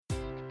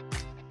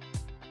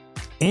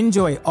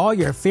Enjoy all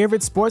your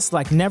favorite sports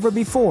like never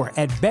before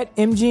at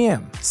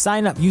BetMGM.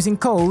 Sign up using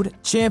code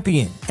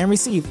CHAMPION and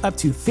receive up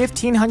to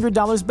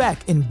 $1,500 back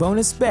in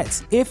bonus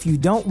bets if you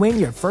don't win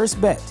your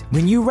first bet.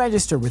 When you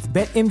register with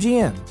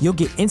BetMGM, you'll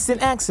get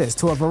instant access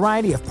to a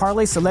variety of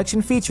parlay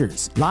selection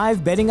features,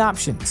 live betting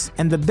options,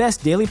 and the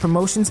best daily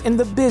promotions in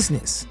the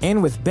business.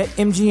 And with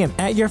BetMGM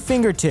at your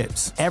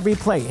fingertips, every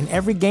play and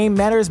every game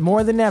matters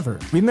more than ever.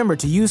 Remember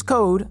to use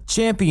code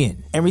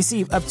CHAMPION and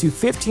receive up to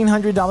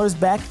 $1,500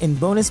 back in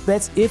bonus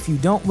bets if you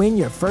don't win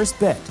your first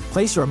bet.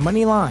 Place your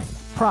money line,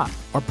 prop,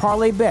 or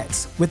parlay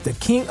bets with the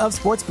king of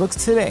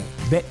sportsbooks today.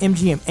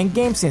 BetMGM and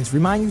GameSense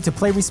remind you to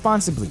play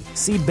responsibly.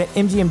 See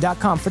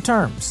BetMGM.com for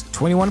terms.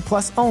 21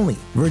 plus only.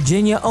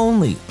 Virginia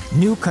only.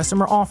 New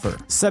customer offer.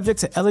 Subject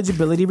to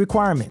eligibility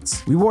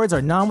requirements. Rewards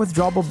are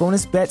non-withdrawable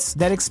bonus bets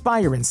that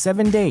expire in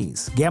 7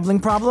 days. Gambling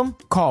problem?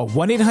 Call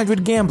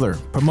 1-800-GAMBLER.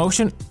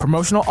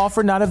 Promotional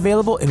offer not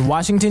available in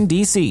Washington,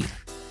 D.C.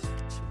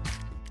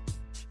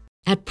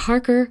 At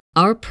Parker,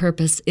 our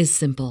purpose is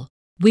simple.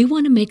 We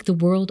want to make the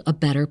world a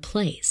better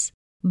place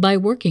by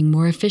working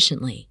more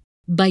efficiently,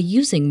 by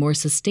using more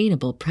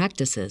sustainable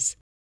practices,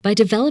 by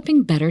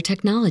developing better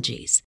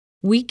technologies.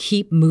 We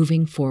keep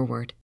moving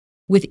forward.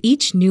 With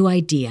each new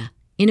idea,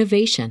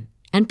 innovation,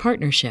 and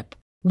partnership,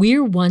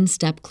 we're one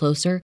step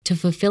closer to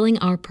fulfilling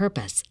our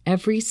purpose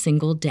every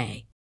single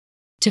day.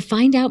 To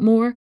find out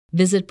more,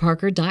 visit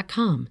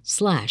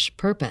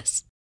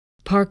parker.com/purpose.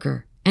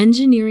 Parker,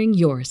 engineering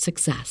your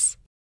success.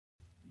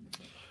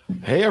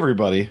 Hey,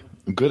 everybody.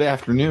 Good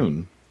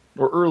afternoon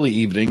or early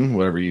evening,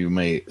 whatever you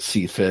may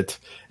see fit.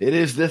 It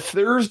is the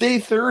Thursday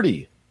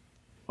 30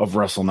 of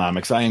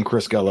WrestleNomics. I am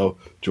Chris Gello,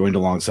 joined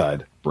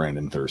alongside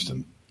Brandon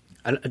Thurston.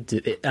 I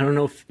don't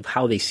know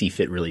how they see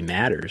fit really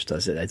matters,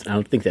 does it? I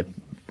don't think that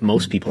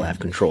most people have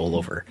control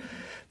over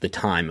the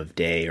time of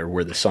day or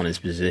where the sun is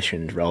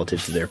positioned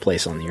relative to their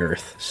place on the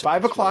earth. So,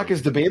 5 o'clock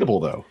is debatable,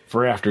 though,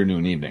 for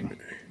afternoon, evening.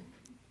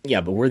 Yeah,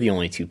 but we're the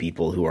only two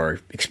people who are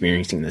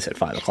experiencing this at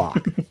 5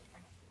 o'clock.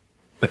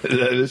 That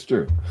is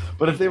true.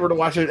 But if they were to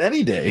watch it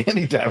any day,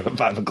 any time at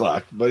 5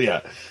 o'clock. But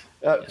yeah,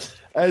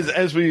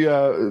 as we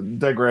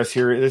digress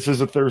here, this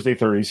is a Thursday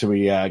 30, so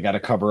we got to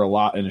cover a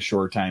lot in a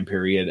short time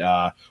period.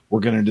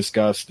 We're going to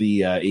discuss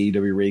the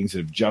AEW ratings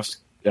that have just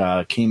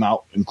came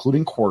out,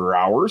 including quarter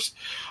hours.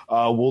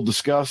 We'll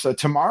discuss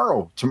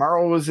tomorrow.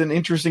 Tomorrow was an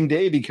interesting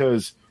day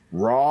because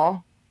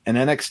Raw and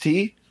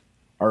NXT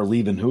are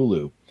leaving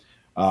Hulu.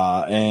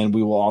 And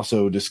we will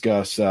also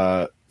discuss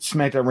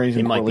SmackDown ratings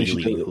in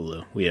correlation to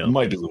Hulu.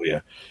 Might be Hulu,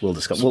 yeah. We'll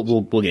discuss.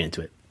 We'll get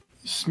into it.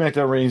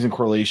 SmackDown ratings in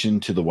correlation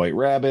to the White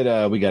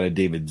Rabbit. We got a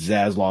David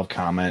Zaslav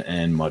comment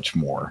and much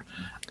more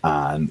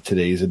on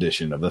today's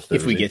edition of the Thursday.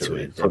 If we get to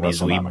it, if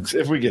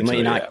we get to it,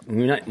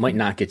 we might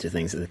not get to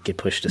things that get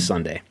pushed to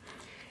Sunday.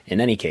 In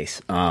any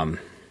case,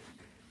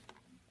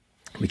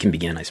 we can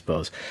begin, I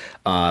suppose.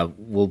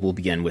 We'll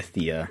begin with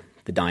the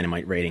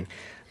Dynamite rating.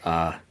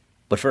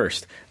 But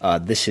first,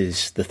 this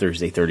is the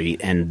Thursday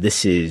 30, and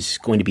this is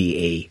going to be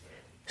a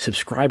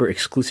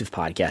subscriber-exclusive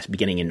podcast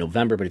beginning in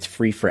November, but it's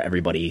free for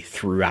everybody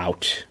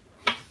throughout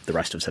the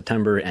rest of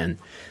September and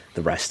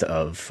the rest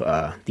of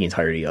the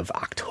entirety of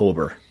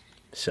October.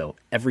 So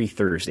every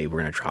Thursday,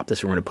 we're going to drop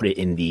this. We're going to put it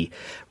in the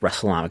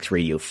WrestleNomics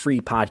Radio free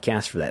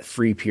podcast for that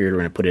free period. We're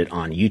going to put it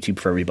on YouTube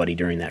for everybody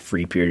during that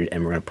free period,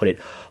 and we're going to put it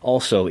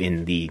also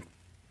in the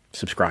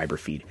subscriber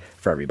feed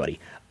for everybody.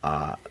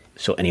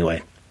 So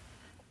anyway...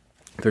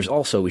 There's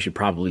also, we should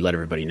probably let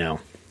everybody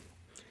know,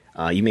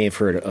 you may have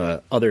heard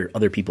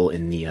other people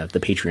in the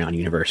Patreon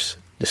universe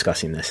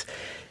discussing this.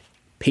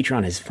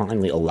 Patreon has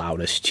finally allowed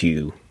us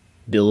to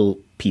bill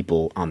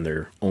people on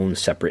their own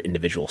separate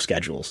individual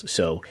schedules.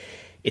 So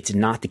it's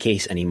not the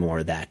case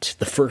anymore that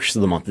the first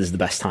of the month is the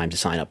best time to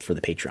sign up for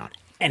the Patreon.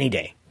 Any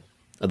day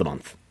of the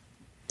month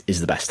is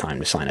the best time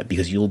to sign up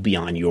because you'll be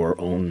on your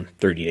own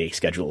 30-day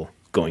schedule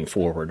going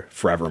forward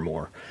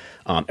forevermore.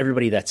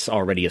 Everybody that's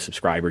already a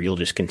subscriber, you'll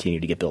just continue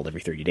to get billed every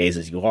 30 days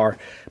as you are.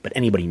 But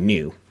anybody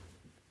new,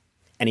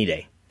 any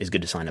day is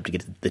good to sign up to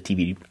get the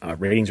TV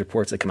ratings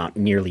reports that come out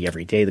nearly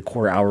every day, the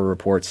quarter hour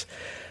reports,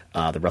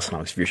 the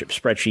WrestleNomics viewership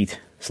spreadsheet,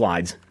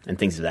 slides, and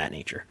things of that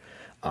nature.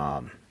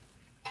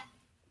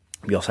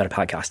 We also had a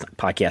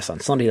podcast on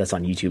Sunday that's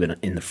on YouTube and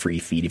in the free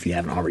feed if you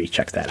haven't already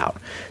checked that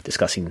out,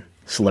 discussing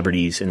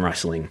celebrities in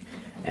wrestling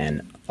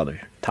and other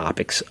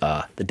topics.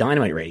 The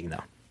Dynamite rating,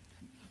 though.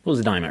 What was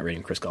the Dynamite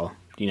rating, Chris Gull?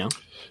 Do you know?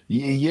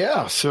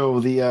 Yeah,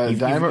 so the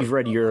Dynamite... You've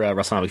read your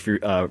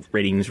WrestleNomics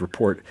ratings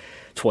report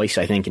twice,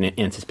 I think, in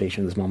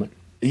anticipation of this moment.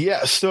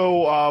 Yeah,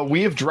 so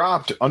we have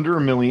dropped under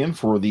 1 million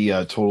for the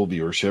total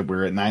viewership.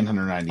 We're at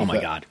 990. Oh, my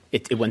God.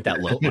 It went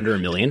that low? Under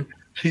 1 million?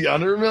 Yeah,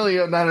 under 1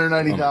 million,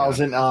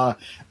 990,000.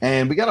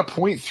 And we got a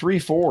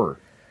 0.34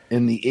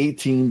 in the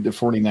 18 to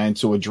 49,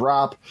 so a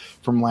drop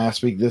from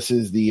last week. This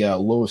is the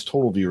lowest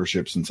total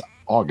viewership since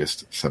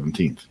August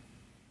 17th.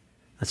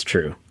 That's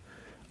true.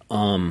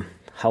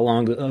 How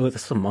long? Oh,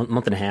 that's a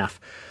month and a half.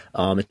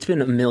 It's been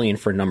 1 million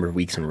for a number of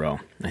weeks in a row.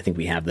 I think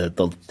we have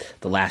the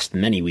last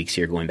many weeks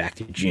here going back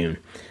to June.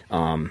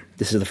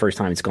 This is the first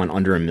time it's gone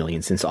under 1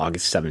 million since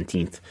August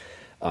 17th.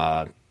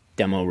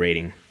 Demo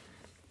rating.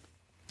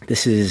 I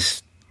guess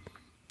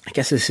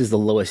this is the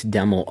lowest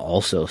demo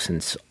also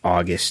since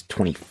August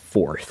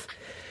 24th.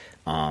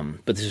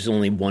 But this is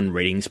only 1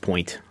 ratings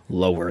point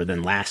lower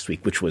than last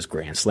week, which was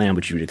Grand Slam,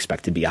 which you would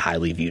expect to be a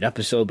highly viewed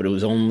episode, but it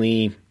was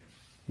only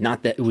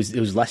not that it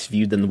was less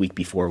viewed than the week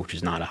before, which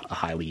is not a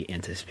highly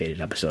anticipated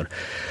episode.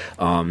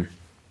 As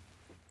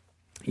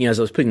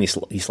I was putting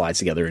these slides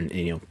together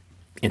and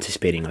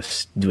anticipating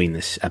us doing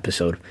this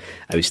episode,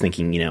 I was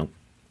thinking,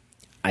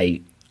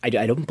 I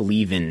don't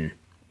believe in.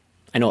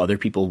 I know other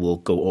people will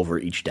go over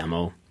each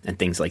demo and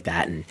things like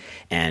that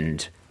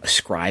and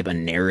ascribe a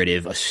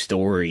narrative, a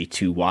story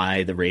to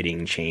why the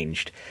rating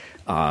changed.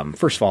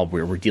 First of all,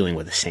 we're dealing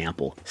with a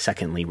sample.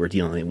 Secondly, we're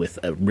dealing with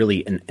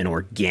an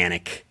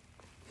organic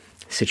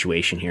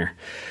situation here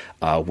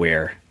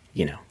where,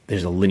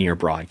 there's a linear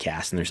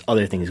broadcast and there's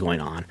other things going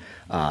on.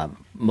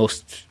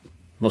 Most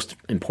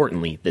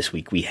importantly, this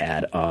week we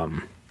had,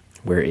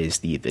 where is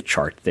the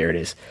chart? There it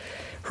is.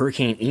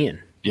 Hurricane Ian.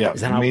 Yeah.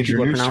 Is that how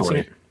people are pronouncing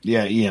it?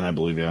 Yeah, Ian, I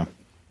believe, yeah.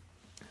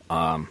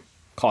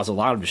 Caused a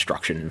lot of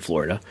destruction in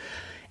Florida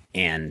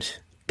and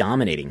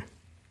dominating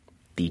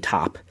the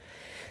top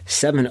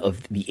 7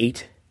 of the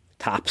 8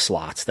 top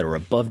slots that are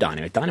above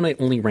Dynamite. Dynamite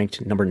only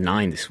ranked number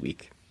 9 this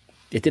week.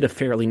 It did a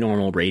fairly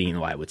normal rating,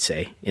 though, I would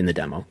say, in the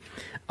demo.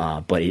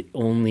 But it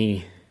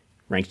only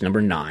ranked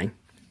number 9,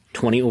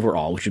 20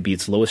 overall, which would be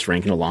its lowest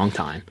rank in a long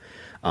time.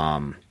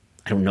 I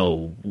don't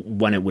know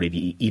when it would have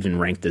even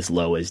ranked as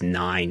low as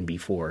 9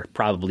 before.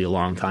 Probably a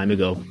long time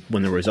ago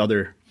when there was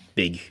other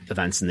big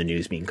events in the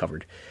news being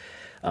covered.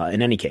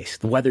 In any case,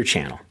 the Weather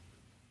Channel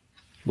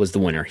was the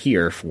winner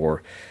here for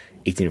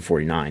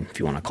 1849, if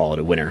you want to call it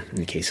a winner in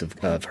the case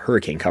of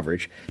hurricane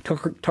coverage.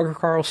 Tucker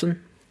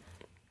Carlson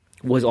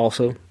was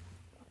also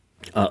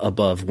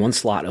above, 1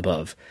 slot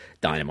above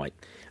Dynamite.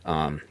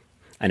 I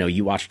know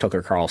you watch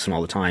Tucker Carlson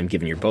all the time,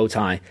 given your bow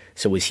tie.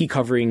 So was he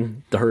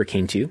covering the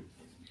hurricane too?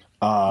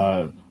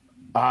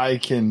 I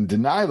can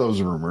deny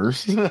those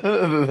rumors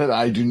that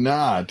I do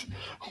not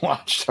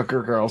watch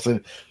Tucker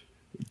Carlson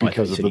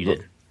because of the bow.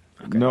 Okay.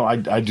 No, I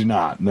do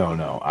not.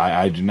 No.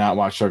 I do not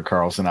watch Tucker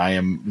Carlson. I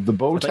am the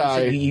bow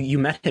tie. You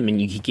met him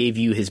and he gave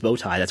you his bow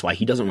tie. That's why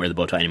he doesn't wear the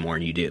bow tie anymore,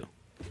 and you do.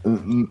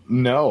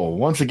 No.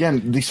 Once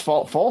again, these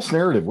false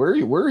narrative. Where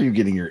are you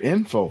getting your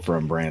info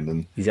from,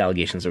 Brandon? These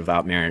allegations are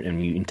without merit,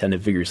 and you intend to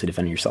vigorously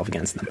defend yourself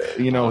against them.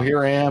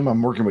 Here I am.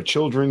 I'm working with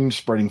children,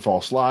 spreading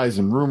false lies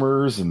and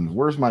rumors. And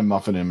where's my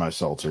muffin and my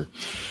seltzer?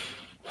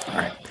 All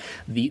right.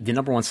 The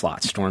number 1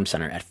 slot, Storm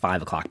Center, at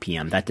 5:00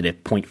 p.m. That did a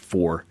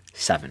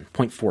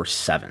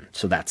 0.47.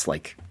 So that's a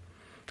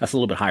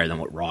little bit higher than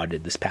what Raw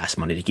did this past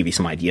Monday, to give you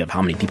some idea of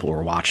how many people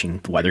were watching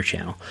the Weather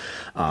Channel.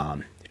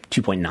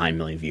 2.9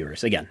 million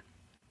viewers. Again,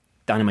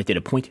 Dynamite did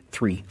a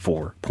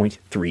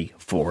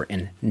 0.34,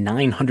 and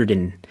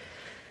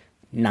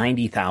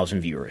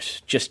 990,000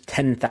 viewers, just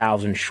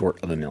 10,000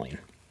 short of 1 million.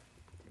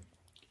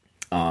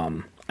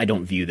 I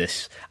don't view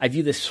this. I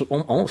view this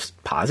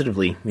almost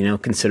positively,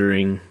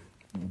 considering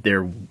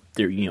their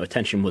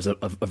attention was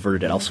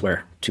averted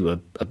elsewhere to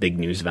a big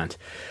news event.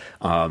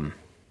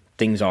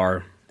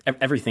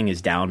 Everything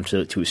is down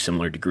to a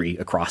similar degree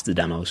across the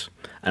demos.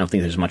 I don't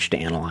think there's much to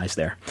analyze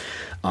there.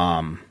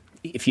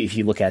 If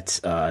you look at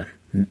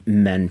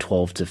men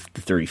 12 to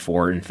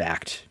 34, in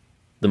fact,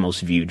 the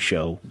most viewed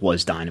show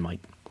was Dynamite,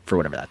 for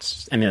whatever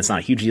that's. I mean, that's not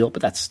a huge deal,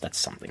 but that's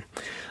something.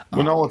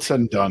 When all it's said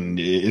and done,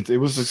 it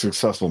was a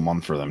successful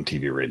month for them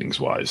TV ratings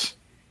wise,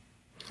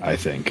 I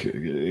think,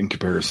 in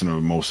comparison to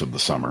most of the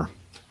summer.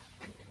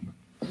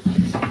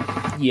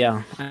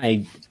 Yeah,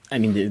 I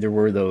mean, there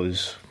were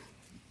those.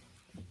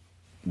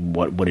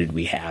 What did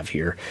we have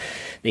here?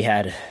 They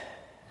had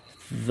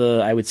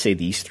I would say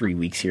these 3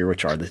 weeks here,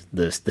 which are the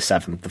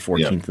 7th, the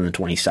 14th, and the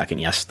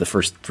 22nd. Yes, the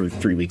first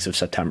 3 weeks of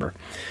September,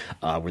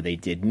 where they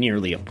did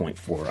nearly a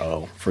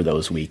 0.40 for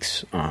those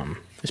weeks.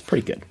 It's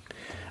pretty good.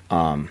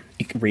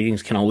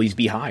 Ratings can always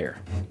be higher.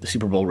 The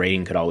Super Bowl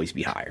rating could always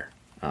be higher.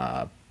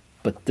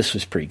 But this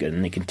was pretty good,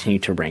 and they continue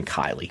to rank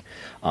highly.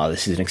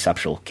 This is an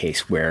exceptional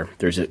case where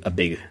there's a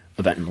big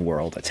event in the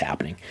world that's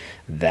happening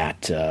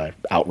that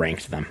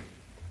outranked them.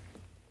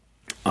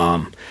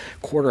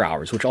 Quarter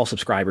hours, which all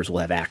subscribers will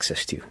have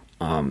access to.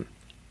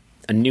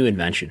 A new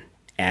invention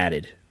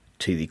added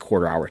to the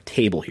quarter hour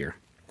table here.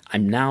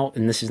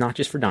 And this is not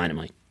just for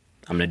Dynamite.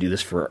 I'm going to do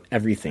this for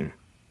everything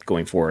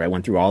going forward. I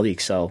went through all the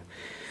Excel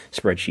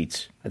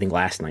spreadsheets, I think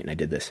last night, and I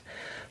did this.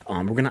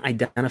 We're going to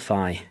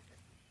identify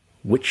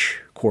which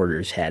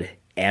quarters had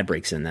ad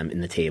breaks in them in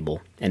the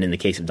table, and in the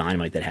case of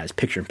Dynamite that has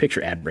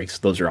picture-in-picture ad breaks,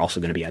 those are also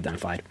going to be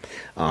identified.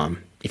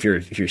 If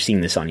you're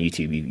seeing this on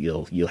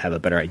YouTube, you'll have a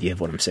better idea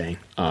of what I'm saying.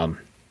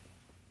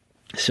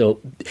 So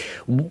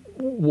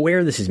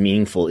where this is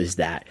meaningful is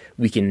that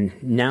we can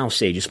now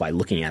say, just by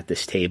looking at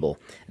this table,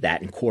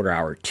 that in quarter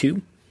hour 2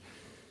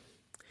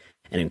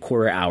 and in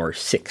quarter hour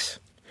 6,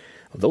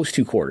 those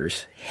 2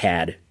 quarters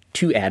had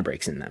 2 ad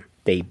breaks in them.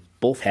 They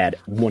both had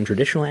one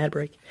traditional ad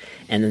break,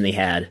 and then they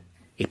had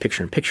a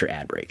picture-in-picture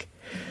ad break.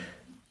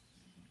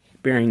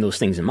 Bearing those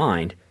things in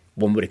mind,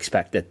 one would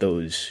expect that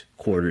those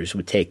quarters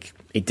would take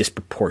a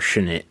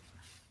disproportionate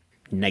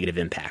negative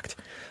impact.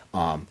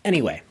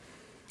 Anyway,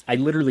 I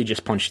literally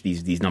just punched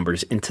these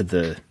numbers into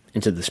the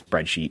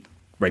spreadsheet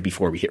right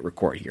before we hit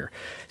record here.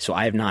 So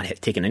I have not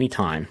taken any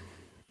time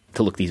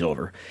to look these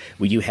over.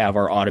 We do have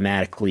our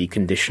automatically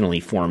conditionally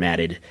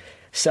formatted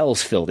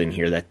cells filled in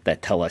here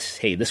that tell us,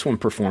 hey, this one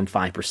performed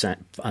 5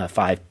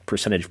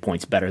 percentage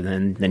points better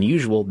than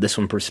usual. This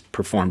one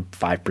performed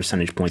 5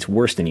 percentage points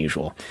worse than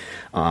usual.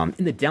 In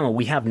the demo,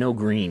 we have no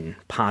green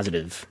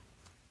positive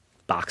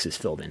boxes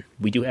filled in.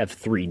 We do have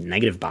 3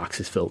 negative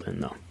boxes filled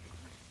in, though.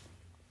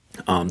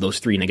 Those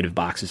 3 negative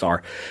boxes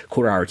are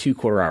quarter hour 2,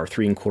 quarter hour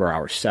 3, and quarter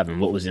hour 7.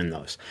 What was in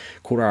those?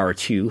 Quarter hour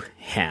 2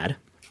 had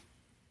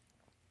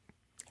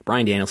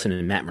Bryan Danielson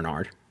and Matt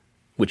Menard,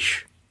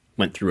 which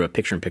went through a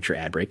picture-in-picture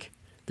ad break.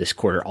 This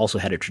quarter also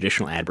had a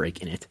traditional ad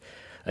break in it.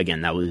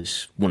 Again, that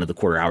was one of the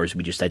quarter hours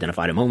we just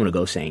identified a moment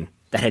ago, saying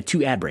that had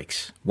 2 ad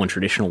breaks, one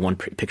traditional, one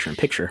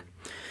picture-in-picture.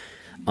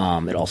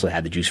 It also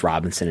had the Juice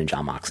Robinson and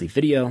Jon Moxley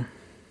video.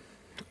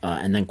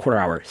 And then quarter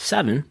hour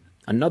 7,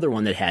 another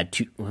one that had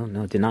 2, well,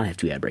 no, it did not have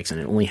 2 ad breaks in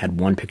it. It only had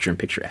one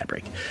picture-in-picture ad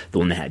break. The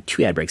one that had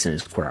 2 ad breaks in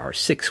is quarter hour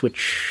 6,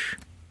 which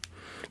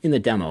in the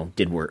demo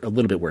did work a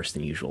little bit worse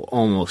than usual.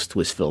 Almost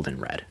was filled in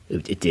red.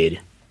 It did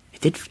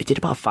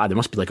about 5. There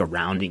must be like a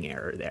rounding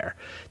error there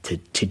to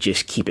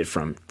just keep it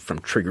from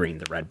triggering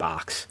the red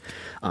box.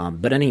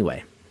 But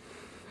anyway,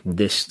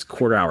 this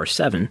quarter hour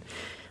 7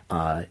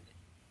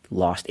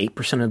 lost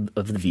 8%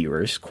 of the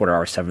viewers. Quarter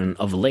hour 7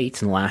 of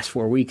late in the last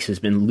 4 weeks has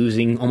been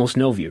losing almost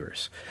no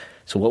viewers.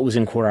 So what was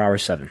in quarter hour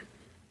 7?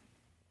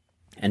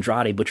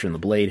 Andrade, Butcher and the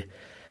Blade,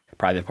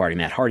 Private Party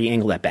Matt Hardy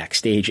angle, that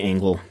backstage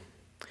angle,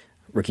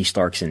 Ricky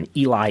Starks and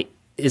Eli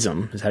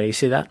Ism, is how you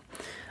say that?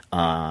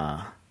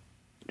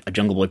 A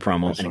Jungle Boy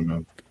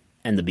promo,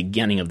 and the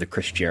beginning of the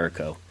Chris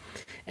Jericho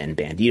and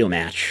Bandito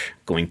match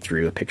going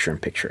through a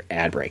picture-in-picture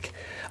ad break.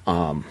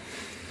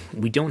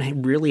 We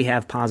don't really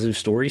have positive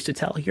stories to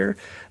tell here.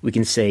 We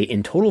can say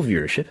in total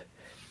viewership,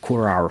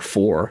 quarter hour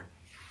 4,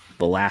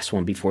 the last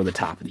one before the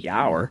top of the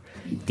hour,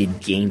 did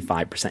gain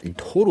 5% in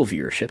total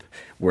viewership,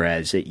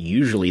 whereas it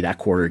usually that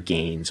quarter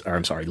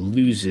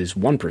loses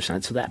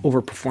 1%. So that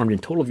overperformed in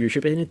total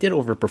viewership, and it did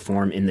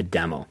overperform in the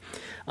demo.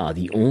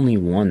 The only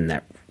one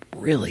that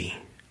really,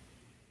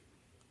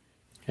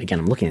 again,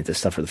 I'm looking at this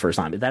stuff for the first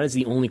time, but that is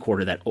the only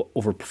quarter that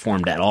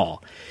overperformed at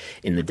all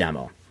in the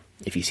demo.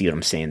 If you see what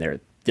I'm saying there,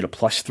 it did a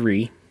plus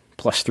 3%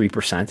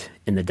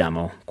 in the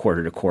demo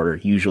quarter to quarter.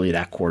 Usually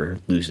that quarter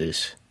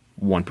loses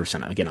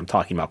 1%. Again, I'm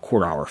talking about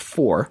quarter hour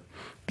 4,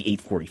 the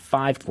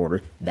 8:45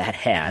 quarter that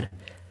had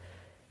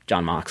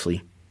Jon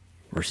Moxley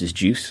versus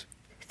Juice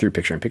through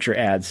picture-in-picture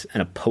ads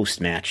and a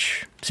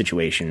post-match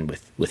situation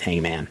with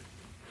Hangman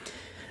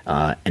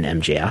and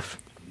MJF.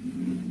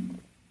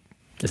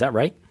 Is that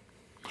right?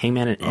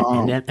 Hangman and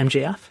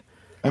MJF?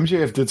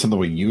 MJF did something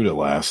with Yuta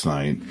last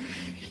night.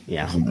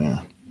 Yeah.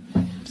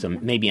 So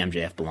maybe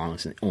MJF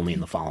belongs only in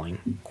the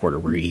following quarter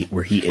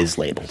where he is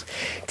labeled.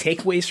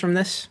 Takeaways from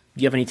this?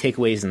 Do you have any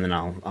takeaways? And then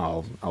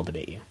I'll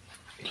debate you.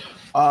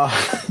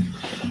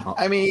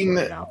 I mean,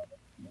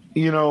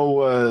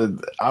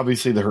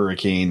 obviously the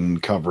hurricane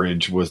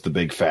coverage was the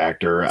big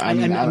factor. I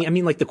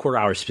mean, like the quarter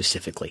hour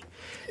specifically.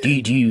 Do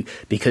you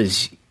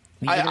because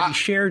you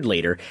shared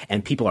later,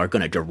 and people are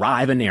going to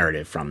derive a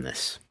narrative from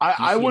this.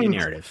 I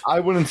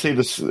wouldn't say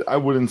this. I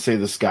wouldn't say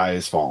the sky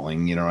is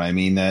falling. You know what I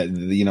mean?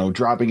 That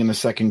dropping in the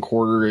second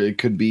quarter, it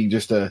could be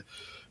just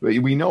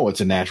we know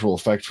it's a natural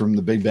effect from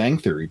the Big Bang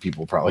Theory.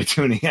 People probably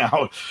tuning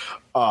out,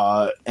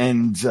 I'll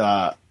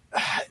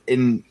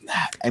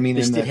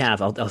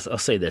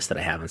say this that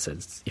I haven't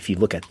said. If you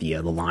look at the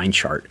line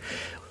chart,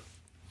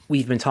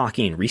 we've been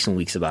talking in recent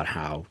weeks about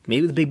how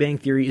maybe the Big Bang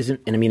Theory isn't,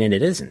 and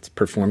it isn't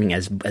performing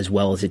as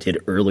well as it did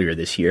earlier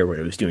this year, where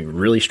it was doing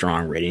really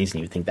strong ratings,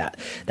 and you think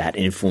that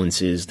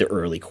influences the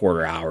early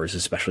quarter hours,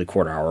 especially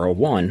quarter hour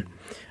 1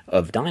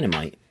 of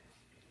Dynamite.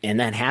 And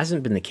that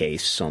hasn't been the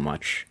case so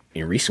much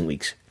in recent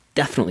weeks.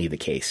 Definitely the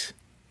case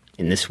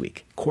in this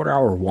week. Quarter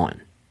hour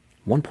 1,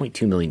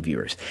 1.2 million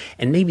viewers.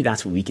 And maybe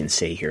that's what we can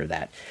say here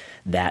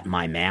that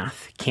my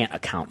math can't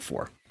account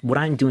for. What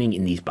I'm doing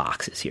in these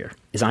boxes here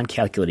is I'm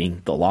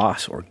calculating the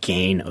loss or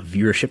gain of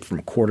viewership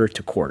from quarter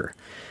to quarter.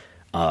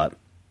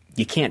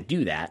 You can't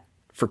do that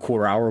for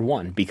quarter hour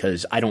 1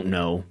 because I don't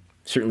know,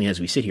 certainly as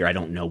we sit here, I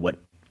don't know what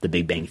the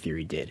Big Bang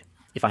Theory did.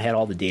 If I had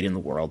all the data in the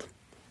world,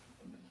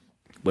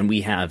 when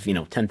we have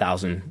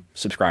 10,000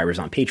 subscribers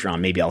on Patreon,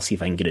 maybe I'll see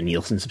if I can get a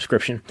Nielsen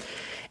subscription,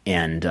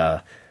 and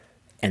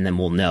then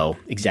we'll know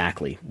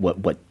exactly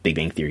what Big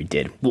Bang Theory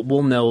did.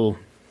 We'll know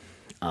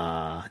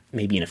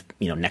maybe in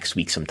next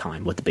week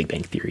sometime what the Big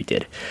Bang Theory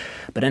did.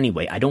 But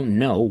anyway, I don't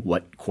know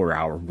what quarter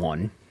hour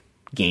 1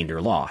 gained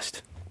or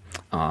lost.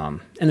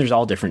 And there's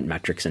all different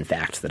metrics and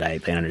facts that I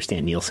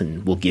understand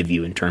Nielsen will give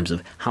you in terms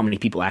of how many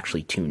people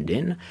actually tuned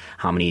in,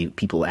 how many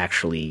people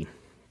actually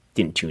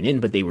didn't tune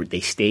in, but they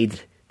stayed.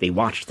 They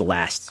watched the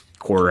last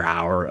quarter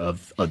hour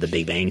of the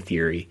Big Bang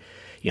Theory,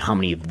 how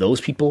many of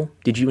those people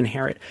did you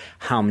inherit?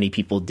 How many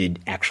people did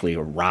actually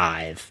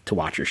arrive to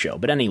watch your show?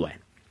 But anyway,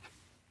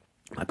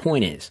 my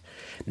point is,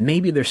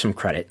 maybe there's some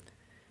credit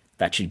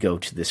that should go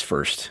to this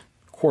first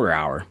quarter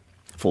hour.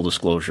 Full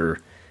disclosure,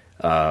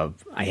 I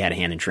had a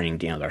hand in training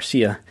Daniel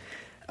Garcia,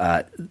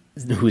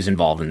 who's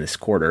involved in this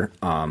quarter,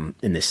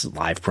 in this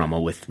live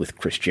promo with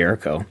Chris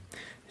Jericho.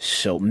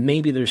 So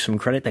maybe there's some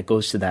credit that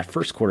goes to that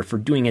first quarter for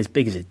doing as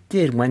big as it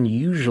did, when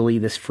usually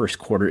this first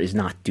quarter is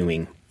not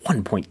doing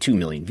 1.2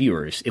 million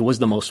viewers. It was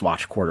the most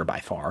watched quarter by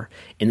far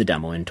in the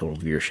demo in total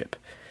viewership.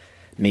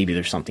 Maybe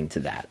there's something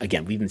to that.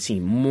 Again, we've been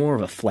seeing more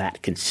of a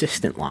flat,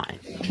 consistent line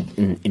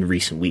in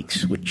recent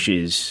weeks, which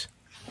is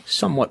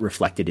somewhat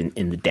reflected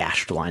in the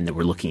dashed line that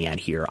we're looking at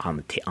here on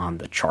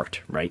the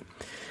chart, right?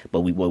 But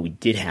what we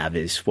did have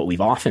is what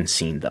we've often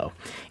seen, though,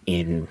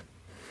 in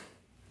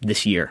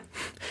this year,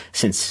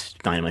 since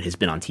Dynamite has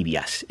been on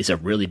TBS, is a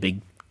really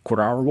big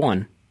quarter hour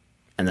one,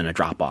 and then a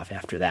drop off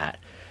after that,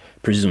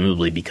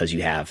 presumably because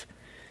you have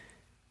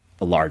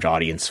a large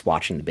audience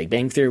watching The Big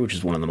Bang Theory, which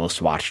is one of the most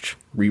watched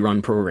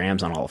rerun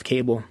programs on all of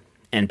cable,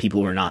 and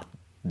people who are not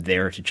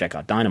there to check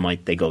out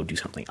Dynamite, they go do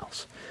something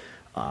else.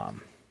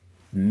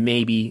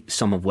 Maybe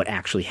some of what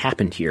actually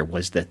happened here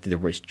was that there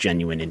was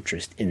genuine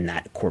interest in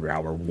that quarter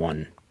hour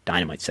one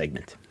Dynamite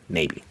segment.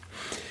 Maybe.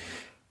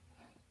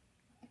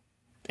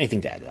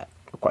 Anything to add to that?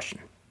 Or question?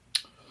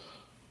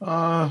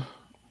 I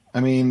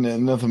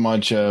mean, nothing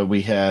much.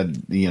 We had,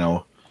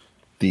 the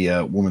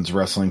women's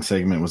wrestling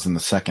segment was in the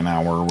second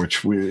hour,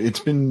 which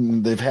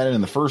they've had it in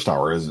the first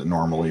hour, is it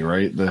normally,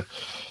 right?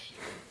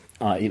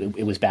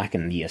 It was back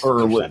in the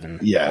ESPN 7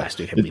 last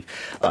week, I believe.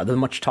 The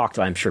much talked,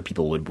 I'm sure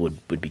people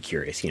would be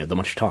curious. The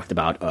much talked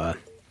about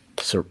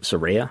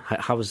Saraya.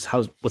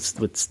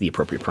 What's the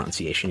appropriate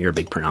pronunciation? You're a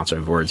big pronouncer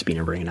of words, being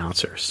a ring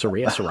announcer.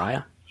 Saraya.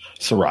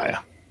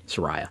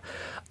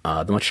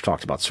 The much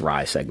talked about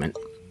Saraya segment,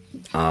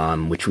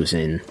 which was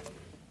in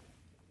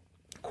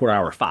quarter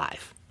hour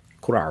five,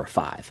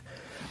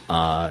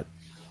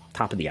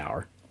 top of the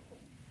hour.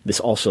 This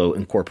also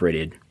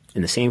incorporated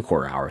in the same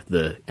quarter hour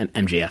the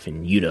MJF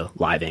and Yuta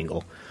live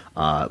angle.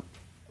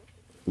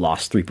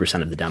 Lost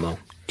 3% of the demo,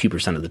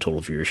 2% of the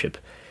total viewership,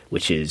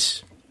 which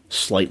is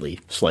slightly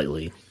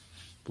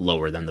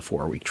lower than the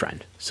 4-week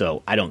trend.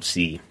 So I don't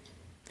see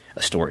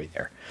a story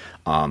there.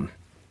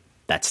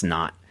 That's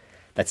not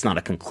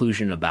a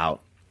conclusion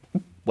about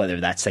whether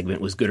that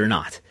segment was good or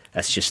not.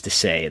 That's just to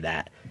say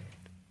that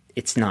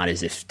it's not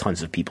as if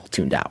tons of people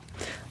tuned out.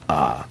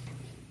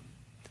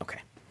 Okay.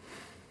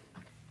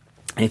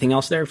 Anything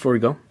else there before we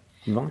go?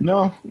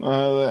 No,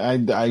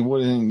 I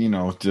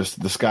wouldn't, just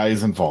the sky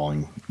isn't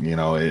falling.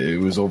 It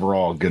was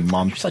overall a good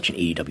month. You're such an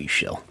AEW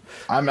shill.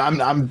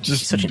 I'm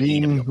just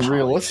being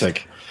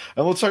realistic.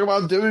 And let's talk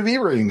about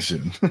WWE ratings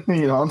soon,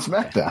 on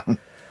SmackDown.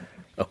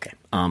 Okay.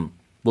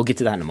 We'll get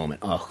to that in a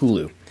moment.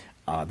 Hulu.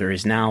 There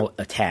is now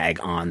a tag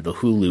on the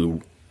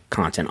Hulu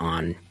content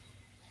on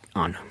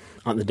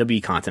the W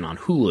content on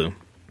Hulu,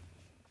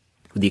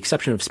 with the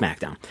exception of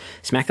SmackDown.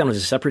 SmackDown is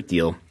a separate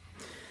deal.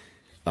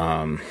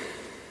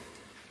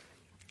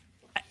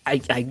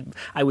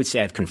 I would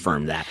say I've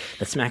confirmed that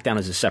SmackDown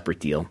is a separate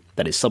deal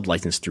that is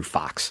sub-licensed through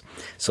Fox.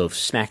 So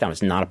SmackDown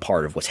is not a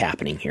part of what's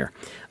happening here.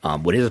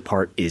 What is a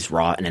part is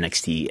Raw and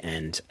NXT,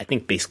 and I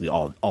think basically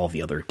all of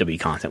the other W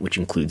content, which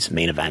includes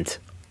Main Event,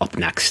 Up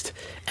Next,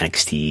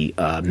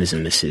 NXT, Ms.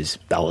 and Mrs.,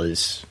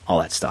 Bellas, all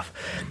that stuff.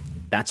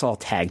 That's all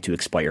tagged to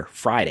expire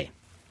Friday.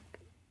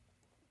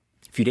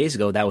 A few days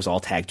ago, that was all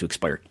tagged to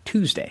expire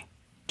Tuesday.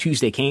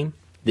 Tuesday came,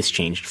 this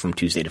changed from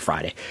Tuesday to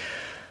Friday.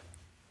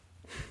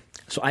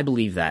 So I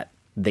believe that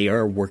they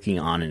are working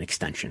on an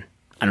extension.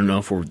 I don't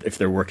know if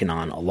they're working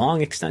on a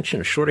long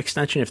extension, a short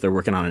extension, if they're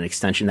working on an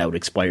extension that would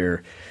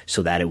expire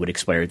so that it would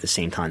expire at the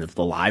same time that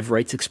the live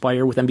rights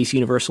expire with NBC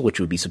Universal, which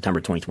would be September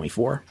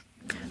 2024.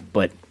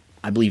 But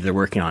I believe they're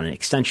working on an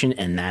extension,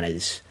 and that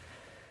is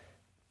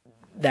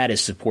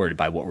supported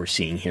by what we're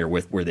seeing here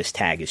with where this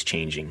tag is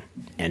changing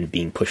and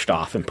being pushed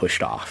off.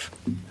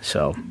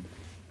 So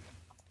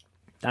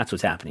that's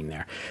what's happening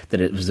there.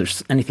 Was there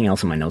anything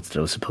else in my notes that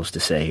I was supposed to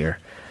say here?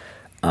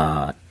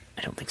 I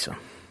don't think so.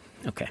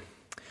 Okay.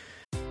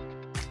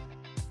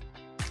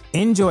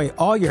 Enjoy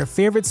all your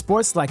favorite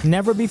sports like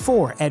never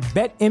before at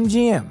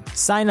BetMGM.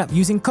 Sign up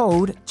using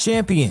code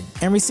CHAMPION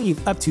and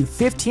receive up to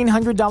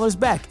 $1,500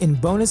 back in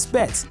bonus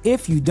bets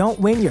if you don't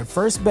win your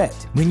first bet.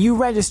 When you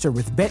register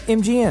with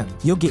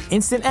BetMGM, you'll get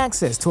instant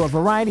access to a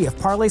variety of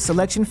parlay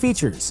selection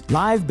features,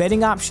 live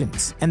betting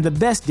options, and the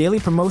best daily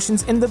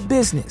promotions in the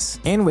business.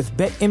 And with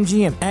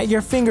BetMGM at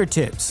your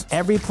fingertips,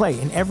 every play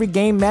and every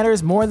game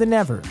matters more than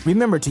ever.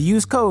 Remember to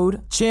use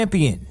code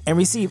CHAMPION and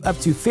receive up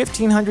to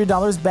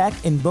 $1,500 back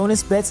in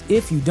bonus bets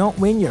if you don't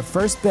win your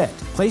first bet.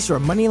 Place your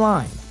money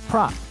line,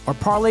 prop, or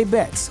parlay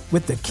bets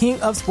with the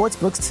king of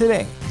sportsbooks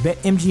today.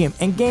 BetMGM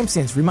and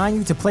GameSense remind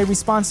you to play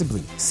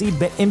responsibly. See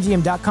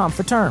BetMGM.com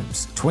for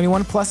terms.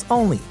 21 plus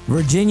only.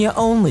 Virginia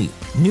only.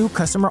 New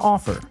customer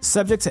offer.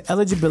 Subject to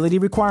eligibility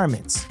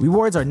requirements.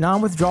 Rewards are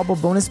non-withdrawable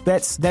bonus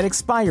bets that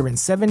expire in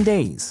 7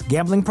 days.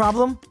 Gambling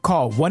problem?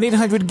 Call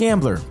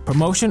 1-800-GAMBLER.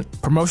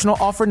 Promotional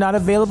offer not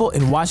available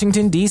in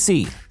Washington,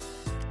 D.C.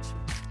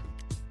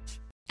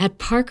 At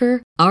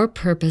Parker, our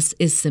purpose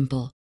is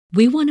simple.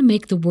 We want to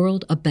make the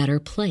world a better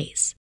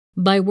place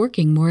by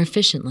working more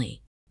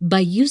efficiently, by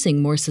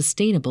using more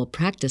sustainable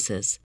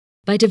practices,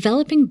 by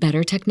developing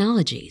better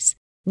technologies.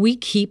 We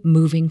keep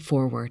moving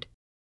forward.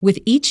 With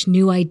each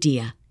new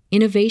idea,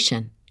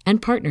 innovation,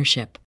 and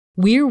partnership,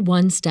 we're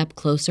one step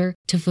closer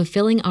to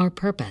fulfilling our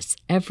purpose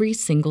every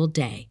single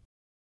day.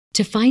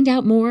 To find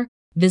out more,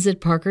 visit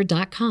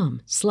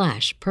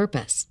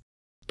parker.com/purpose.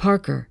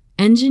 Parker,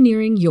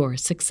 engineering your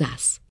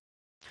success.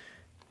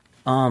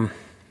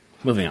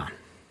 Moving on.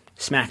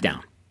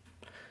 SmackDown.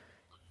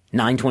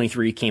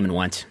 9:23 came and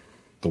went.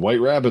 The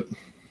White Rabbit.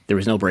 There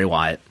was no Bray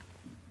Wyatt.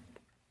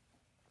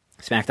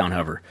 SmackDown,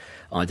 however,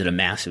 did a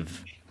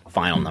massive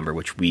final number,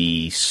 which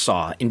we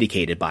saw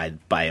indicated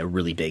by a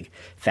really big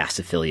Fast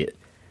affiliate,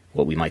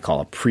 what we might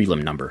call a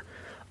prelim number.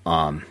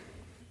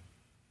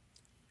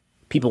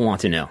 People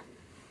want to know,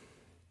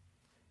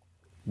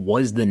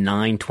 was the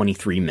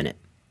 9:23 minute,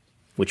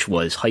 which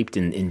was hyped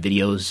in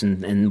videos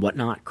and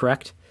whatnot,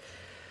 correct?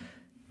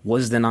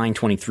 Was the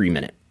 9:23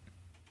 minute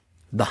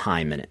the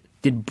high minute?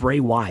 Did Bray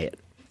Wyatt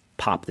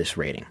pop this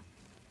rating?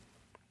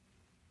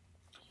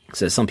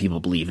 So some people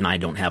believe, and I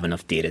don't have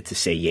enough data to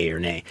say yay or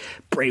nay,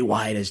 Bray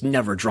Wyatt has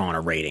never drawn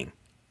a rating.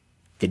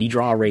 Did he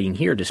draw a rating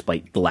here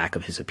despite the lack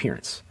of his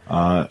appearance?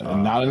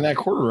 Not in that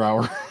quarter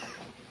hour.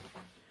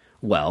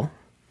 Well,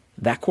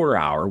 that quarter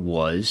hour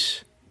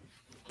was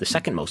the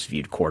second most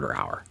viewed quarter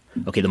hour.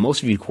 Okay, the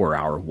most viewed quarter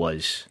hour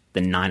was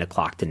the 9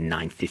 o'clock to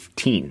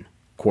 9:15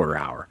 quarter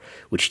hour,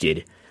 which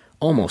did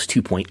almost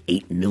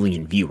 2.8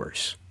 million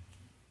viewers.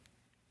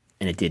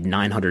 And it did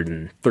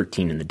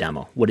 913 in the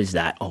demo. What is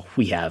that? Oh,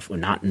 we have,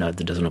 no,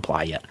 that doesn't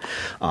apply yet.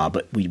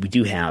 But we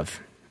do have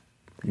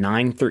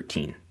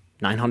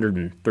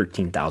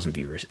 913,000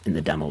 viewers in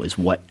the demo is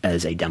what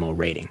as a demo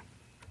rating.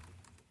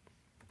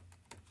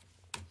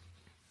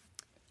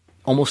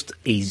 Almost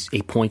a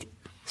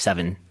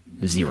 0.70.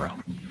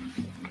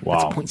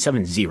 Wow. That's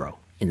 0.70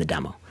 in the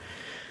demo.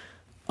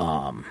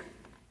 So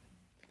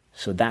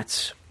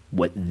that's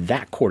what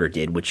that quarter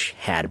did, which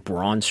had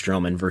Braun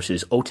Strowman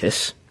versus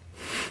Otis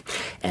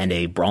and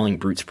a Brawling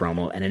Brutes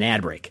promo and an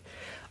ad break.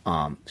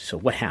 So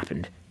what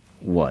happened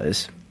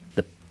was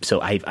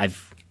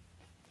I've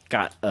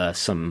got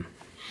some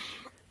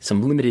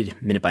limited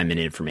minute by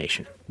minute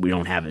information. We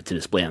don't have it to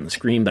display on the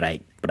screen, but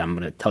I'm going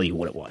to tell you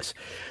what it was.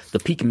 The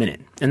peak minute,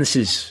 and this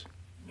is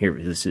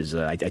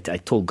I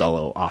told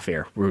Gullo off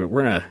air. We're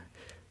going to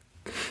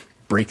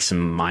break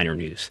some minor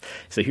news.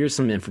 So here's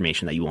some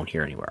information that you won't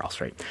hear anywhere else,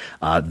 right?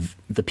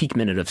 The peak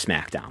minute of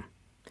SmackDown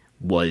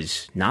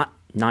was not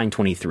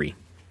 9:23.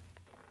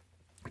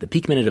 The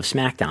peak minute of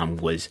SmackDown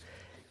was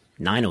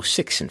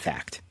 9:06, in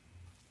fact.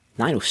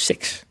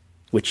 9:06,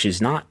 which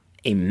is not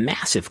a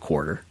massive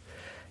quarter.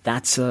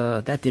 That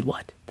did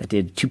what? That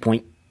did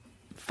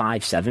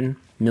 2.57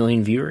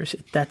 million viewers.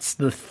 That's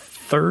the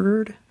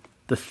third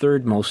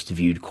most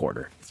viewed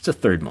quarter. It's the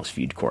third most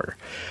viewed quarter.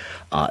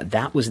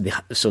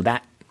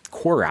 That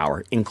quarter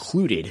hour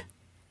included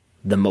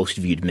the most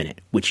viewed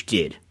minute, which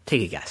did,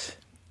 take a guess.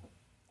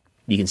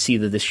 You can see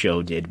that this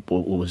show did,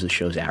 what was the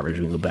show's average?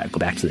 We can go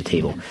back to the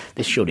table.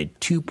 This show did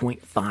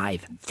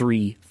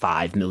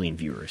 2.535 million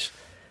viewers.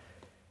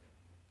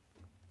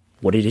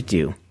 What did it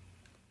do?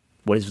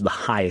 What is the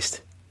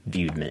highest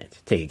viewed minute?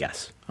 Take a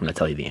guess. I'm going to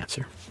tell you the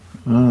answer.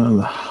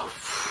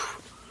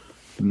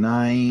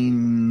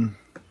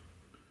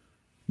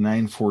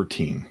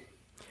 9:14.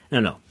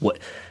 No. What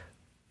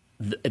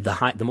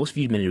the most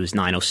viewed minute was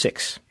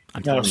 9:06.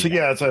 I'm Yeah,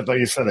 that's what I thought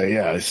you said it.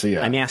 Yeah, I see.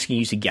 Yeah. I'm asking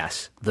you to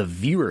guess the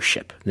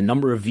viewership, the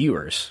number of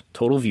viewers,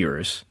 total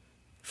viewers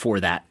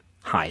for that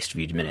highest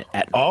viewed minute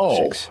at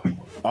 9:06.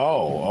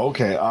 Oh,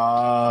 okay.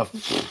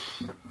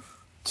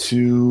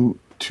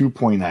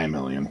 2.9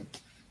 million.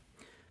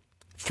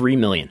 3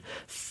 million.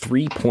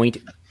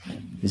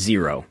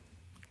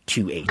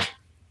 3.028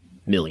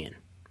 million.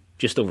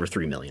 Just over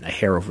 3 million. A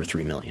hair over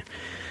 3 million.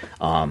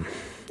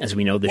 As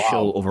we know, the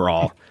show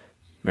overall,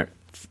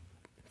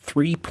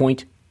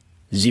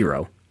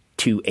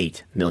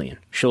 3.028 million.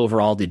 Show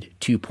overall did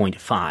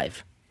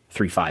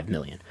 2.535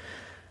 million,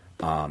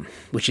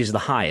 which is the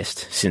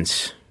highest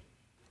since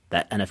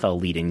that NFL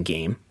lead-in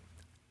game,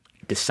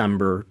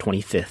 December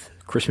 25th,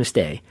 Christmas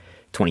Day,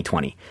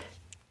 2020.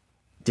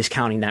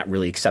 Discounting that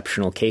really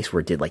exceptional case where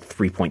it did like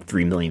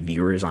 3.3 million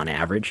viewers on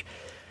average,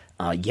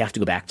 you have to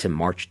go back to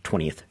March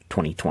 20th,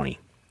 2020.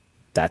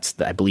 That's,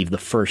 I believe, the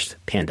first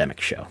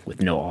pandemic show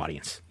with no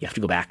audience. You have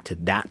to go back to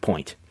that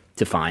point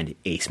to find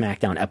a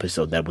SmackDown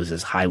episode that was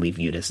as highly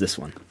viewed as this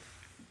one.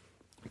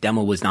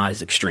 Demo was not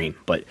as extreme,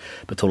 but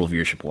total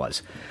viewership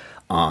was.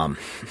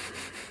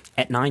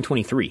 At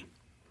 9:23,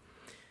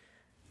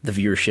 the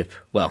viewership,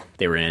 well,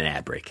 they were in an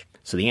ad break.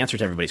 So the answer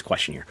to everybody's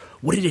question here,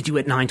 what did it do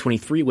at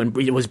 9:23 when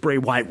was Bray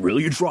Wyatt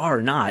really a draw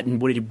or not? And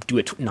what did it do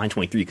at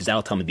 9:23? Because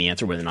that'll tell me the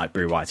answer whether or not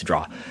Bray Wyatt's a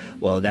draw.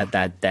 Well,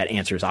 that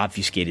answer is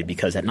obfuscated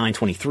because at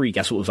 9:23,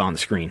 guess what was on the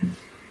screen?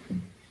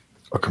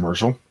 A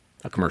commercial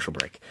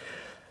break.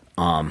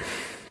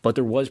 But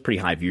there was pretty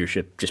high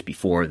viewership just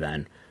before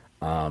then.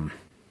 That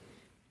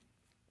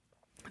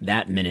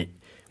minute,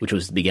 which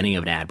was the beginning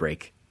of an ad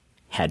break,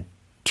 had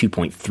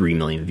 2.3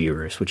 million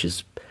viewers, which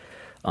is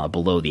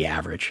below the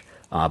average.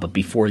 But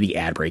before the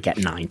ad break at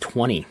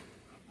 9:20,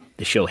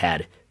 the show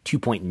had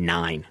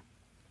 2.9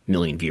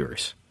 million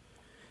viewers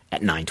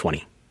at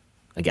 9:20.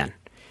 Again,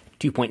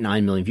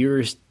 2.9 million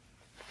viewers.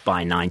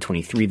 By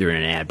 9:23, they're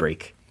in an ad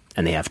break,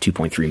 and they have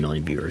 2.3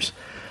 million viewers.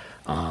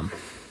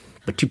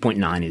 But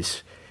 2.9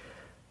 is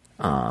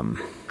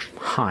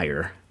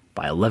higher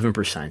by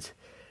 11%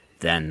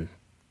 than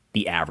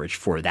the average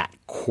for that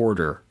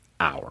quarter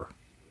hour,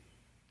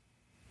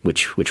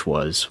 which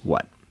was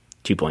what,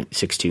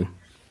 2.62.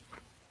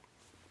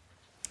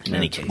 In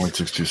any case,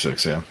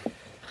 0.626, yeah.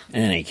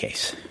 In any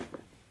case,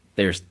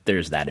 there's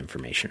that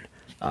information.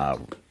 We're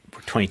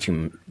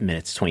 22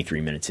 minutes, 23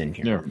 minutes in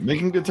here. Yeah,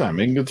 making good time.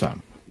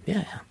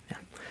 Yeah.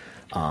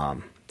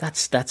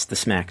 That's the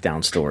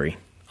SmackDown story.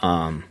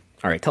 All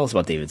right, tell us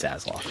about David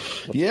Zaslav.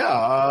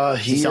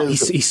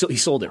 He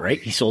sold it,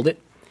 right? He sold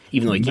it,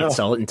 even though he can't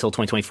sell it until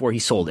 2024. He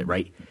sold it,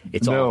 right?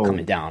 It's all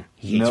coming down.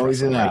 He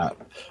did not.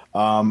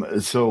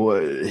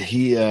 So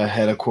he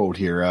had a quote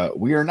here: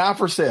 "We are not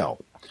for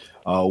sale."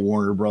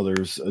 Warner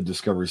Brothers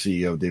Discovery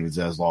CEO David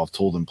Zaslav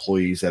told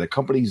employees at a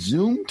company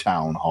Zoom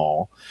town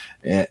hall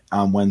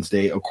on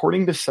Wednesday,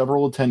 according to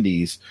several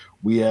attendees,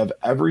 we have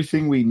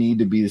everything we need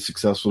to be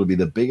successful to be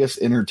the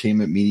biggest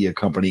entertainment media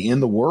company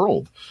in the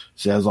world.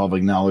 Zaslav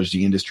acknowledged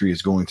the industry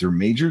is going through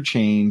major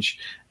change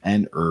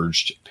and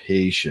urged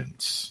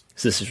patience.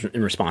 So this is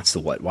in response to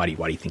what? Why do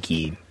you think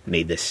he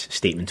made this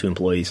statement to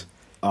employees?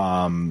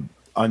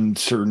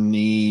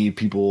 Uncertainty.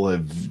 People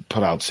have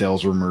put out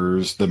sales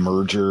rumors, the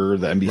merger,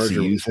 the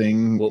NBCU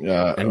thing. Well,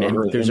 and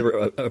there's a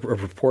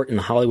report in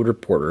the Hollywood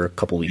Reporter a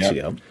couple weeks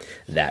ago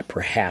that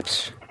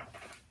perhaps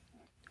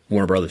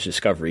Warner Brothers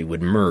Discovery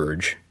would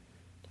merge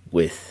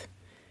with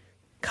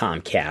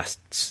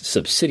Comcast's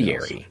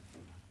subsidiary,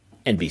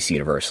 NBC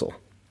Universal.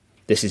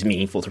 This is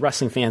meaningful to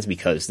wrestling fans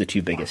because the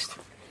two biggest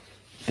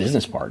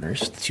business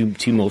partners, the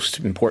two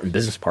most important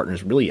business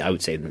partners, really, I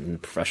would say, in the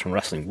professional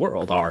wrestling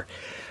world are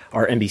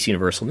NBC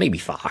Universal, maybe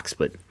Fox,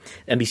 but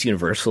NBC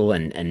Universal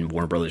and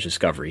Warner Brothers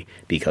Discovery,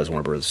 because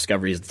Warner Brothers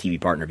Discovery is the TV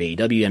partner of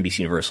AEW, NBC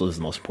Universal is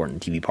the most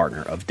important TV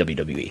partner of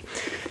WWE.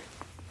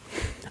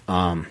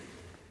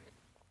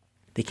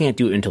 They can't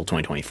do it until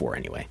 2024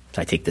 anyway.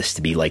 So I take this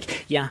to be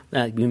like,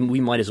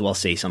 we might as well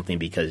say something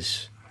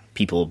because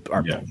people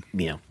are,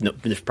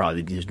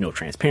 there's no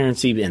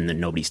transparency and then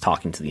nobody's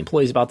talking to the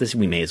employees about this.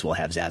 We may as well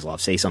have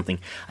Zaslav say something.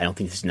 I don't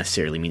think this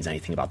necessarily means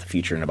anything about the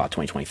future and about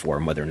 2024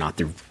 and whether or not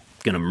they're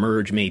going to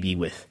merge maybe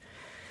with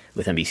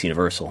NBC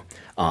Universal.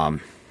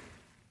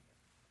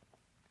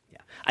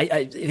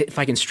 If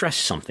I can stress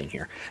something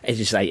here, I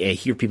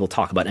hear people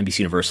talk about NBC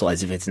Universal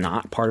as if it's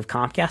not part of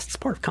Comcast. It's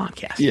part of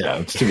Comcast. Yeah,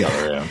 it's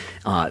together.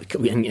 Yeah.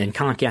 And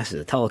Comcast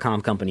is a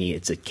telecom company.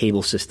 It's a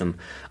cable system.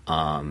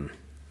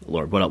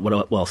 Lord,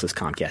 what else does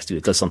Comcast do?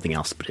 It does something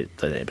else, but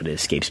it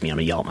escapes me. I'm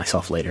gonna yell at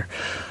myself later.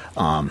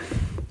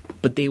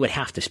 But they would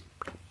have to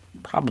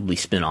probably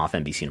spin off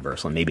NBC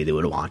Universal, and maybe they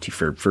would want to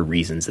for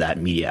reasons that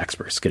media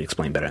experts could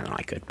explain better than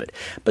I could.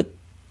 But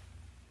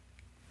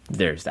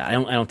there's that. I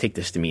don't take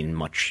this to mean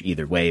much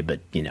either way, but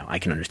I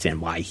can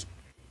understand why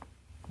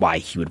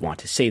he would want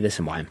to say this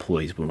and why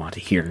employees would want to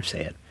hear him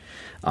say it.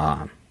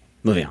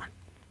 Moving on.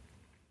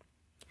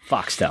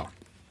 Foxtel.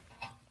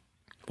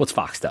 What's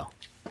Foxtel?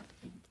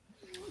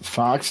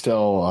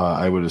 Foxtel,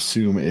 I would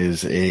assume,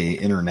 is a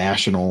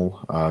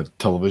international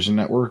television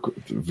network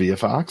via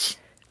Fox.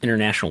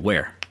 International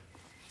where?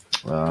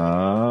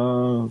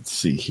 Let's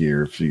see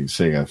here. If you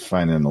say I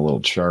find it in a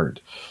little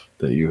chart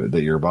that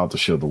you're about to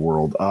show the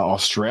world.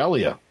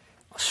 Australia.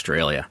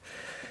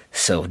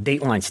 So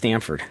Dateline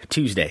Stanford,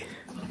 Tuesday.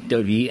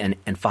 WWE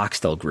and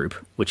Foxtel Group,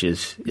 which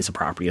is a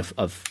property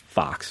of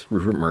Fox.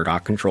 Rupert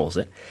Murdoch controls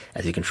it,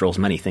 as he controls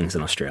many things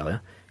in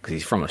Australia, because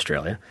he's from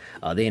Australia.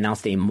 They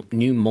announced a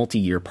new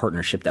multi-year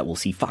partnership that will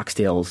see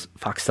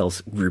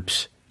Foxtel's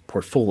Group's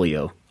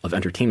portfolio of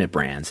entertainment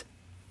brands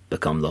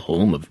become the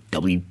home of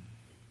WWE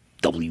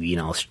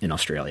in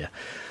Australia.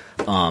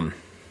 What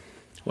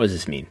does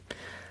this mean?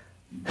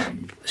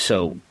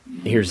 So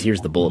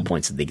here's the bullet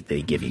points that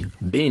they give you.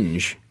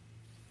 Binge,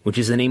 which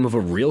is the name of a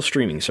real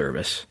streaming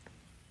service.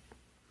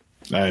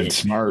 That's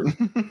smart.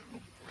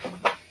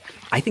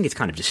 I think it's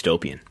kind of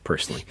dystopian,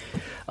 personally.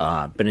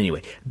 But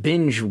anyway,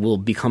 Binge will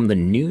become the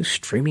new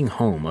streaming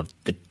home of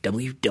the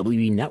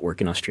WWE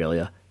Network in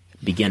Australia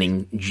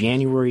beginning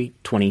January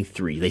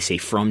 23. They say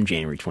from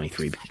January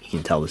 23, but you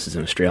can tell this is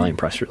an Australian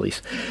press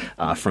release.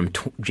 From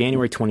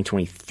January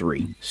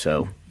 2023,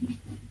 so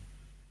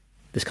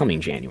this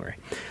coming January.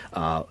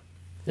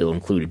 It'll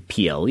include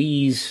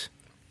PLEs,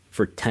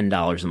 for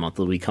 $10 a month.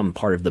 It'll become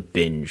part of the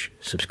Binge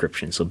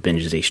subscription. So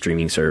Binge is a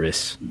streaming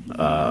service.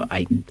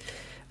 I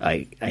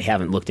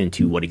haven't looked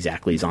into what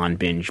exactly is on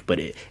Binge, but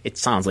it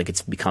sounds like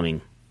it's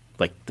becoming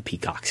like the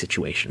Peacock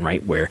situation,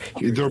 right? Where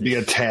there'll be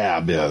a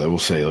tab, that will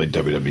say like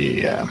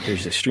WWE. Yeah,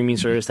 there's a streaming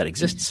service that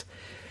exists,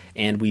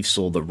 and we've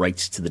sold the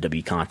rights to the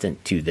W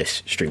content to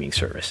this streaming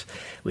service,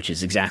 which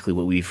is exactly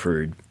what we've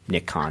heard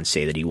Nick Khan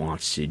say that he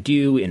wants to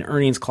do in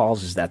earnings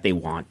calls. Is that they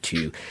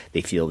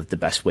feel that the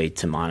best way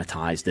to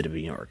monetize the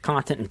W Network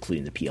content,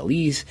 including the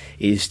PLEs,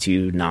 is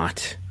to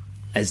not,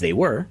 as they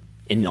were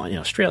in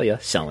Australia,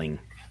 selling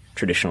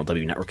traditional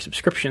W Network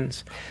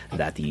subscriptions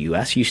that the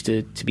US used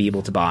to be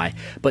able to buy,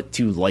 but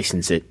to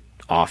license it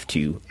off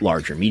to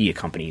larger media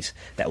companies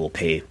that will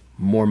pay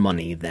more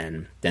money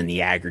than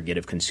the aggregate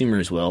of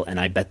consumers will. And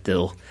I bet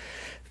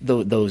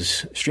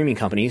those streaming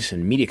companies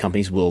and media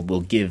companies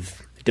will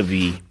give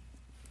WWE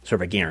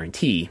sort of a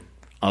guarantee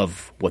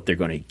of what they're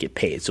going to get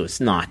paid. So it's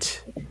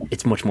much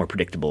more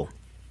predictable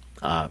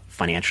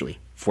financially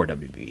for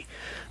WWE.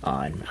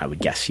 And I would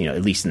guess,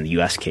 at least in the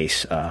US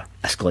case,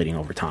 escalating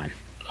over time.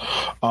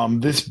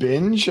 This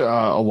Binge,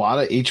 a lot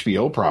of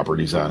HBO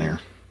properties on here.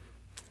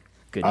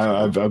 Good.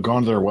 I've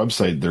gone to their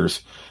website.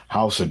 There's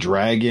House of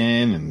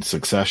Dragon and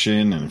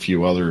Succession and a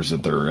few others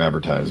that they're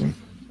advertising.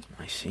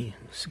 I see.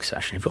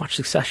 Succession. Have you watched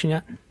Succession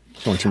yet?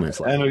 It's only 2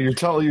 minutes left. I know you're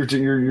telling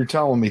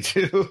me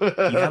to.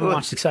 You haven't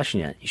watched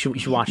Succession yet. You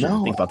should watch it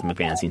and think about the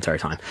McMahons the entire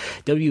time.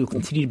 W will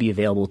continue to be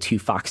available to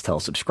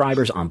Foxtel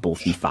subscribers on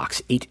both the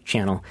Fox 8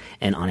 channel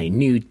and on a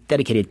new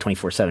dedicated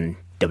 24/7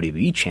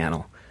 WWE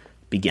channel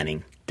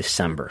beginning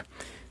December.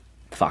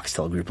 The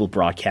Foxtel Group will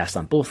broadcast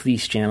on both of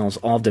these channels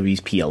all of W's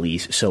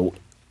PLEs. So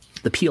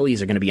the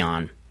PLEs are going to be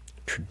on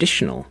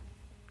traditional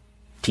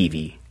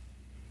TV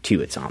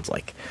too, it sounds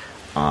like.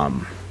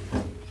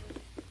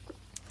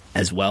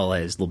 As well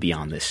as they'll be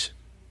on this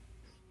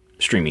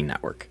streaming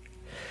network.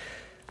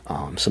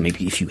 So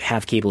maybe if you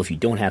have cable, if you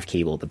don't have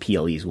cable, the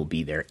PLEs will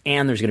be there.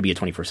 And there's going to be a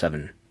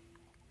 24/7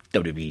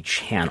 WWE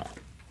channel.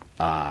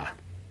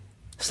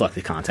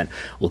 Selected content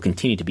will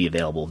continue to be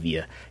available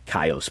via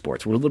Kayo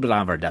Sports. We're a little bit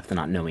out of our depth in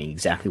not knowing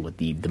exactly what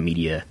the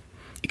media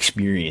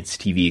experience,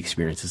 TV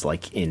experience is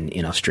like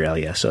in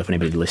Australia. So if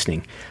anybody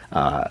listening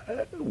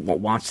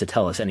wants to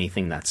tell us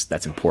anything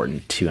that's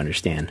important to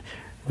understand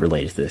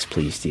related to this,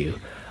 please do.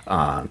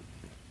 But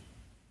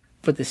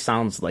this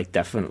sounds like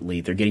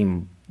definitely they're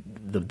getting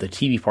the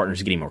TV partners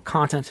are getting more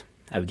content.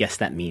 I would guess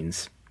that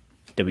means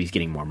WWE's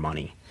getting more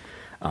money,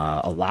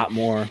 a lot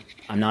more.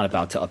 I'm not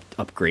about to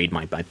upgrade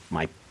my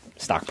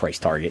stock price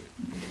target,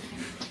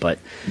 but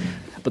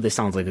this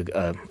sounds like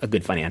a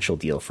good financial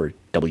deal for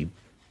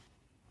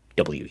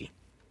WWE.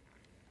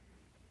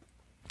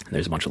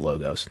 There's a bunch of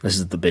logos. This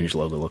is the Binge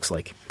logo. Looks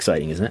like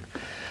exciting, isn't it?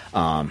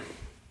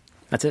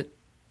 That's it.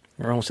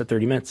 We're almost at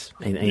 30 minutes.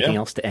 Anything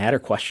else to add or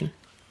question?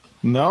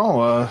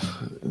 No,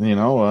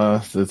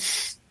 we'll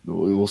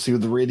see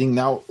what the rating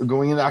now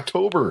going into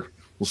October.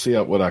 We'll see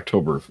what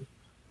October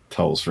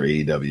tells for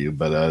AEW,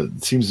 but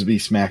it seems to be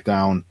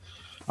SmackDown.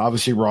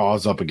 Obviously, Raw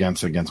is up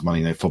against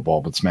Monday Night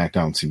Football, but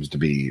SmackDown seems to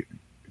be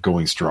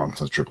going strong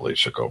since Triple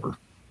H took over.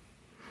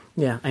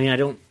 Yeah, I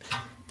mean,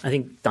 I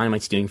think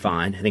Dynamite's doing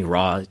fine. I think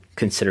Raw,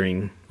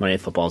 considering Monday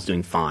Night Football, is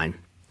doing fine.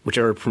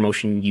 Whichever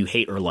promotion you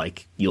hate or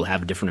like, you'll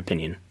have a different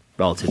opinion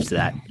relative to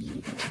that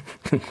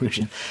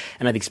conclusion.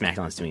 And I think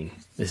SmackDown's doing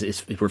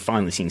we're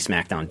finally seeing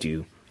SmackDown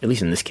do, at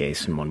least in this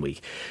case, in 1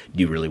 week,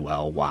 do really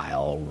well,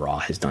 while Raw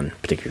has done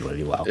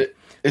particularly well.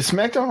 Is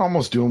SmackDown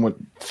almost doing what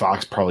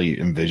Fox probably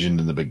envisioned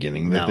in the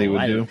beginning that they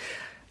would do?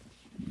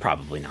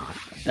 Probably not.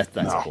 That's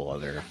a whole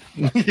other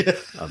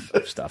of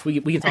stuff. We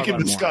can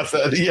discuss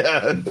that.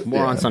 Yeah,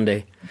 more on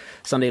Sunday.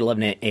 Sunday,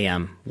 11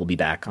 a.m. We'll be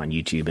back on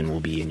YouTube and we'll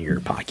be in your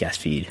podcast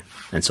feed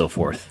and so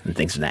forth and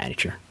things of that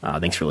nature.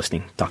 Thanks for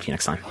listening. Talk to you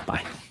next time.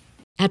 Bye.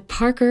 At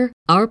Parker,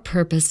 our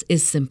purpose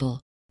is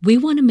simple. We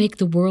want to make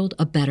the world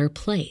a better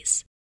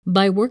place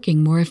by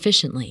working more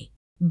efficiently,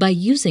 by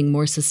using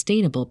more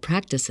sustainable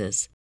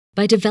practices,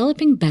 by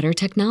developing better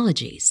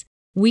technologies.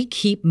 We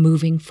keep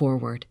moving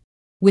forward.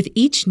 With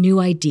each new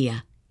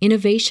idea,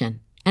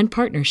 innovation, and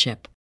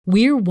partnership,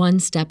 we're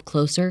one step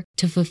closer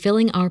to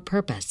fulfilling our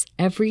purpose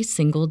every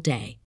single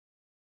day.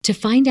 To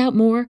find out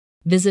more,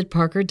 visit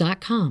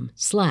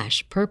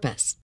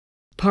parker.com/purpose.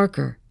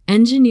 Parker,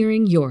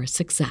 engineering your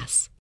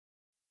success.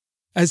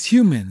 As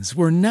humans,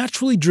 we're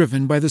naturally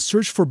driven by the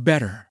search for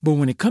better. But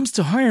when it comes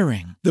to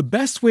hiring, the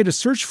best way to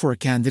search for a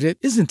candidate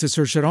isn't to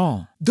search at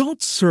all.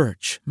 Don't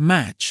search,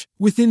 match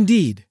with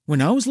Indeed.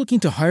 When I was looking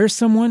to hire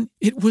someone,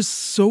 it was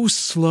so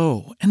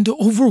slow and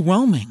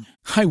overwhelming.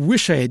 I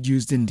wish I had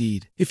used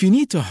Indeed. If you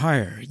need to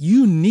hire,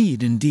 you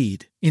need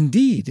Indeed.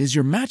 Indeed is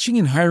your matching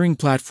and hiring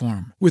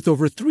platform with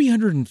over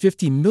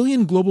 350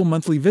 million global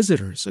monthly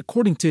visitors,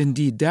 according to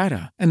Indeed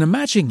data, and a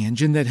matching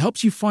engine that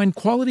helps you find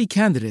quality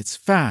candidates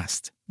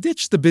fast.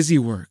 Ditch the busy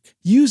work.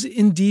 Use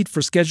Indeed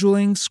for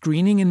scheduling,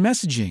 screening, and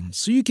messaging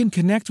so you can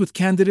connect with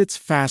candidates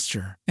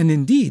faster. And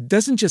Indeed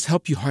doesn't just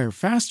help you hire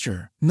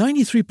faster.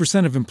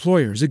 93% of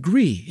employers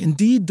agree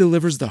Indeed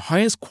delivers the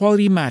highest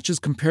quality matches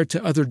compared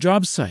to other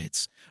job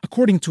sites,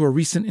 according to a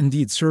recent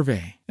Indeed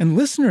survey. And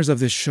listeners of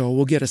this show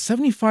will get a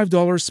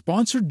 $75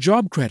 sponsored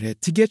job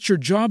credit to get your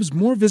jobs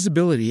more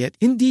visibility at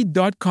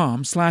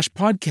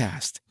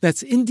Indeed.com/podcast.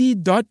 That's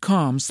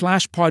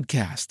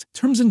Indeed.com/podcast.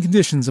 Terms and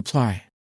conditions apply.